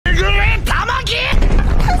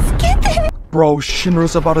Bro,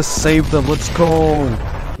 Shinra's about to save them, let's go!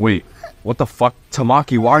 Wait, what the fuck?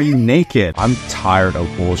 Tamaki, why are you naked? I'm tired of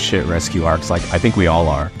bullshit rescue arcs, like, I think we all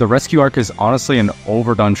are. The rescue arc is honestly an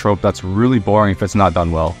overdone trope that's really boring if it's not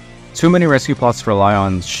done well. Too many rescue plots rely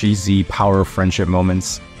on cheesy power friendship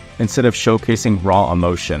moments, instead of showcasing raw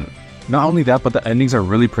emotion. Not only that, but the endings are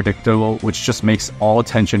really predictable, which just makes all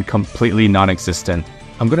tension completely non-existent.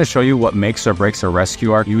 I'm going to show you what makes or breaks a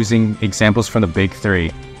rescue arc using examples from the big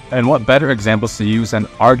three, and what better examples to use than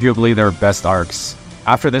arguably their best arcs.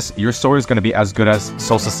 After this, your story is going to be as good as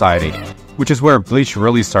Soul Society, which is where Bleach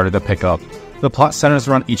really started to pick up. The plot centers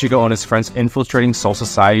around Ichigo and his friends infiltrating Soul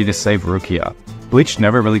Society to save Rukia. Bleach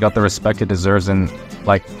never really got the respect it deserves, and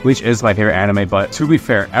like, Bleach is my favorite anime, but to be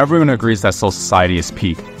fair, everyone agrees that Soul Society is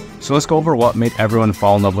peak. So let's go over what made everyone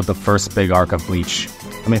fall in love with the first big arc of Bleach.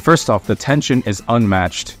 I mean, first off, the tension is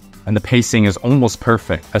unmatched, and the pacing is almost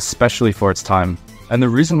perfect, especially for its time. And the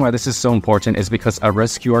reason why this is so important is because a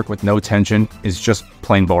rescue arc with no tension is just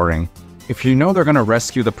plain boring. If you know they're gonna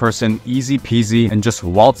rescue the person easy peasy and just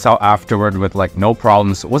waltz out afterward with like no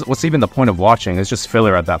problems, what's even the point of watching? It's just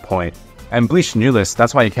filler at that point. And Bleach knew this,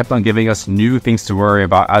 that's why he kept on giving us new things to worry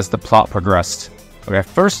about as the plot progressed. Okay,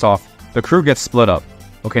 first off, the crew gets split up.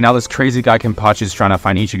 Okay, now this crazy guy Kenpachi is trying to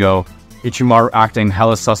find Ichigo. Ichimaru acting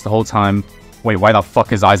hella sus the whole time. Wait, why the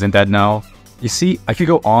fuck is Aizen dead now? You see, I could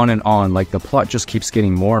go on and on, like the plot just keeps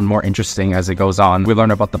getting more and more interesting as it goes on. We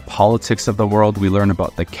learn about the politics of the world, we learn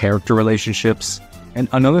about the character relationships. And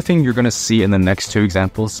another thing you're gonna see in the next two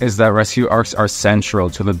examples is that rescue arcs are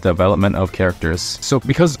central to the development of characters. So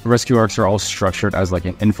because rescue arcs are all structured as like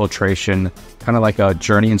an infiltration, kind of like a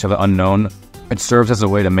journey into the unknown, it serves as a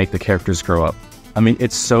way to make the characters grow up. I mean,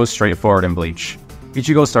 it's so straightforward in Bleach.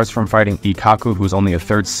 Ichigo starts from fighting Ikkaku, who's only a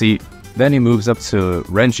third seat, then he moves up to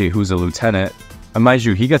Renji, who's a lieutenant, and mind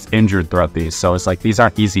you, he gets injured throughout these, so it's like these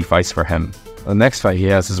aren't easy fights for him. The next fight he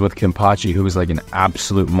has is with Kenpachi, who is like an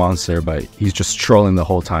absolute monster, but he's just trolling the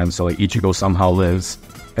whole time, so like Ichigo somehow lives.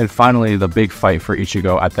 And finally, the big fight for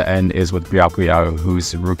Ichigo at the end is with Byakuya,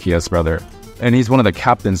 who's Rukia's brother. And he's one of the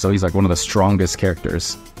captains, so he's like one of the strongest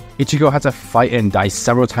characters. Ichigo had to fight and die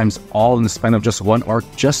several times, all in the span of just one arc,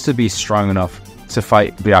 just to be strong enough to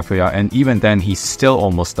fight Byakuya, and even then he still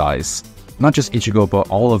almost dies. Not just Ichigo, but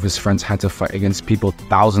all of his friends had to fight against people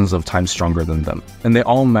thousands of times stronger than them. And they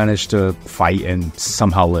all managed to fight and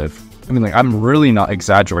somehow live. I mean, like, I'm really not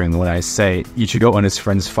exaggerating when I say Ichigo and his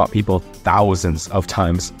friends fought people thousands of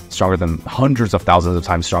times stronger than, hundreds of thousands of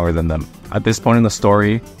times stronger than them. At this point in the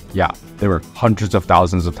story, yeah, they were hundreds of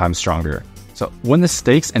thousands of times stronger. So when the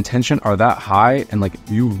stakes and tension are that high and like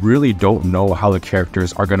you really don't know how the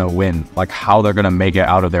characters are gonna win, like how they're gonna make it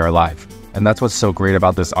out of there alive. And that's what's so great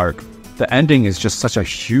about this arc. The ending is just such a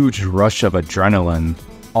huge rush of adrenaline.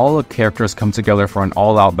 All the characters come together for an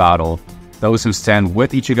all-out battle. Those who stand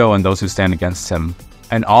with Ichigo and those who stand against him.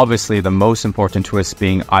 And obviously the most important twist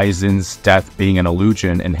being Aizen's death being an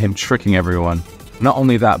illusion and him tricking everyone. Not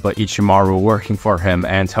only that, but Ichimaru working for him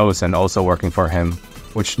and Tosen also working for him,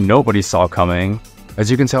 which nobody saw coming.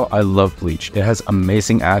 As you can tell, I love Bleach. It has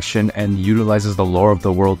amazing action and utilizes the lore of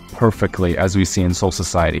the world perfectly as we see in Soul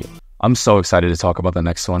Society. I'm so excited to talk about the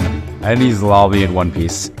next one, Eddie's Lobby in One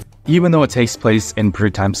Piece. Even though it takes place in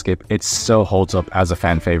pre-time skip, it still holds up as a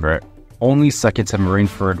fan favorite. Only second to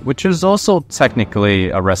Marineford, which is also technically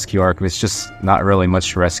a rescue arc, it's just not really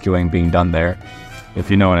much rescuing being done there,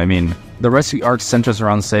 if you know what I mean. The rescue arc centers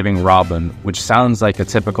around saving Robin, which sounds like a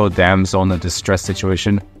typical damsel in a distress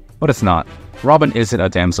situation, but it's not. Robin isn't a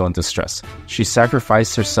damsel in distress. She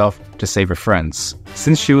sacrificed herself to save her friends.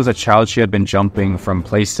 Since she was a child, she had been jumping from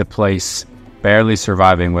place to place, barely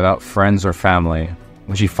surviving without friends or family.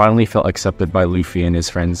 When she finally felt accepted by Luffy and his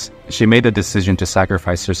friends, she made the decision to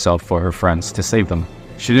sacrifice herself for her friends to save them.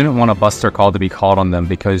 She didn't want a Buster Call to be called on them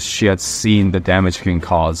because she had seen the damage it can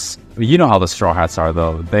cause. You know how the Straw Hats are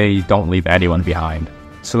though, they don't leave anyone behind.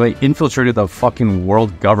 So they infiltrated the fucking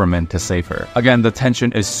world government to save her. Again, the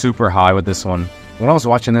tension is super high with this one. When I was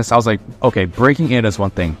watching this, I was like, okay, breaking in is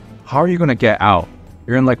one thing. How are you gonna get out?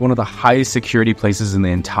 You're in like one of the highest security places in the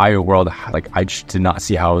entire world. Like, I just did not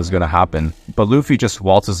see how it was gonna happen. But Luffy just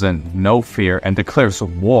waltzes in, no fear, and declares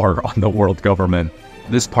war on the world government.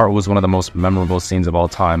 This part was one of the most memorable scenes of all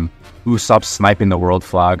time. Usopp sniping the world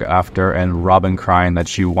flag after, and Robin crying that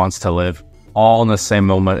she wants to live. All in the same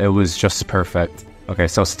moment, it was just perfect. Okay,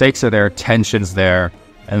 so stakes are there, tension's there,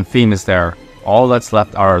 and theme is there. All that's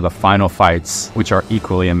left are the final fights, which are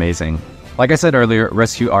equally amazing. Like I said earlier,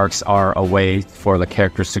 rescue arcs are a way for the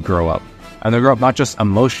characters to grow up. And they grow up not just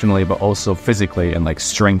emotionally, but also physically and like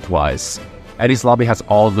strength-wise. Eddie's Lobby has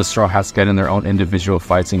all of the Straw Hats get in their own individual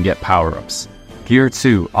fights and get power-ups. Gear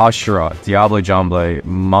 2, Ashura, Diable Jambe,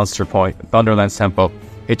 Monster Point, Thunderland's Tempo.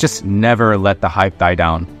 It just never let the hype die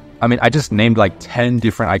down. I mean, I just named like 10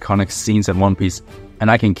 different iconic scenes in One Piece,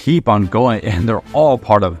 and I can keep on going, and they're all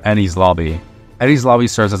part of Enies Lobby. Enies Lobby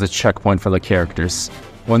serves as a checkpoint for the characters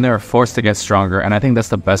when they're forced to get stronger, and I think that's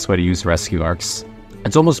the best way to use rescue arcs.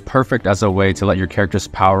 It's almost perfect as a way to let your characters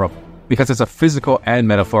power up, because it's a physical and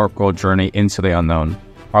metaphorical journey into the unknown.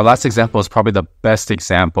 Our last example is probably the best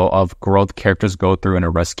example of growth characters go through in a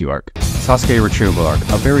rescue arc. Sasuke Retrieval Arc,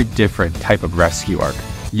 a very different type of rescue arc.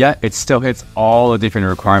 Yet, it still hits all the different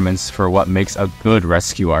requirements for what makes a good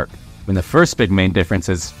rescue arc. I mean, the first big main difference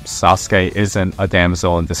is Sasuke isn't a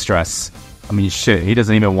damsel in distress. I mean, shit, he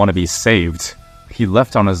doesn't even want to be saved. He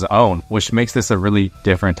left on his own, which makes this a really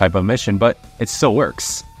different type of mission, but it still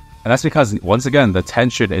works. And that's because, once again, the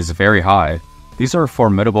tension is very high. These are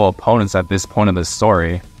formidable opponents at this point in the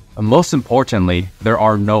story. And most importantly, there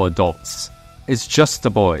are no adults. It's just the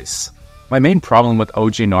boys. My main problem with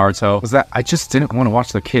OG Naruto was that I just didn't want to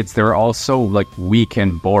watch the kids. They were all so, like, weak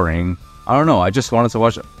and boring. I don't know, I just wanted to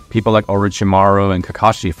watch people like Orochimaru and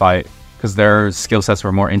Kakashi fight, because their skill sets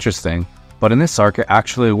were more interesting. But in this arc, it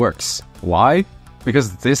actually works. Why?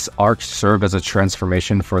 Because this arc served as a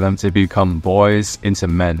transformation for them to become boys into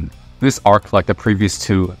men. This arc, like the previous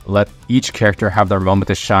two, let each character have their moment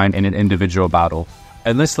to shine in an individual battle.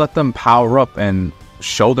 And this let them power up and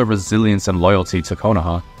show their resilience and loyalty to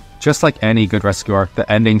Konoha. Just like any good rescue arc,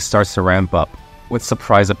 the ending starts to ramp up, with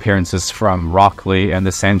surprise appearances from Rock Lee and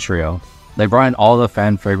the Sand Trio. They brought in all the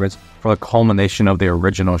fan favorites for the culmination of the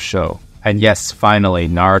original show. And yes, finally,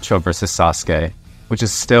 Naruto vs Sasuke, which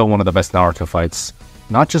is still one of the best Naruto fights.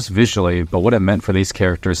 Not just visually, but what it meant for these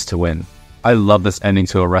characters to win. I love this ending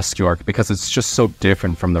to a rescue arc because it's just so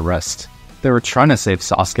different from the rest. They were trying to save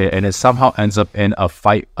Sasuke and it somehow ends up in a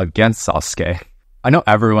fight against Sasuke. I know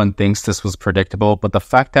everyone thinks this was predictable, but the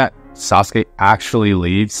fact that Sasuke actually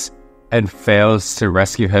leaves and fails to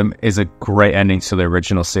rescue him is a great ending to the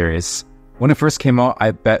original series. When it first came out,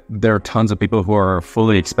 I bet there are tons of people who are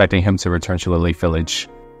fully expecting him to return to the Leaf Village,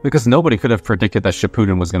 because nobody could have predicted that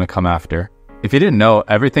Shippuden was going to come after. If you didn't know,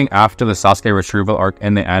 everything after the Sasuke Retrieval arc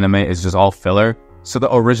in the anime is just all filler, so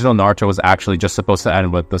the original Naruto was actually just supposed to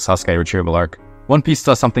end with the Sasuke Retrieval arc. One Piece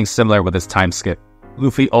does something similar with its time skip.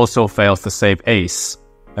 Luffy also fails to save Ace,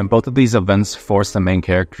 and both of these events force the main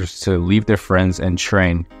characters to leave their friends and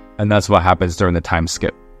train, and that's what happens during the time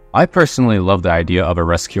skip. I personally love the idea of a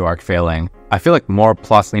rescue arc failing. I feel like more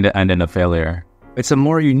plots need to end in a failure. It's a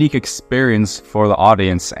more unique experience for the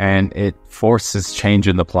audience, and it forces change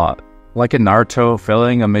in the plot. Like in Naruto,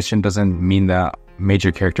 failing a mission doesn't mean that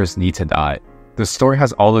major characters need to die. The story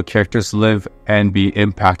has all the characters live and be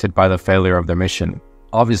impacted by the failure of their mission.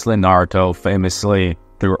 Obviously, Naruto famously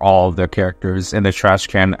threw all of their characters in the trash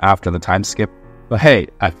can after the time skip. But hey,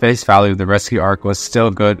 at face value, the rescue arc was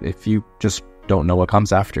still good if you just don't know what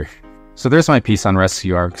comes after. So there's my piece on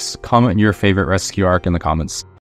rescue arcs. Comment your favorite rescue arc in the comments.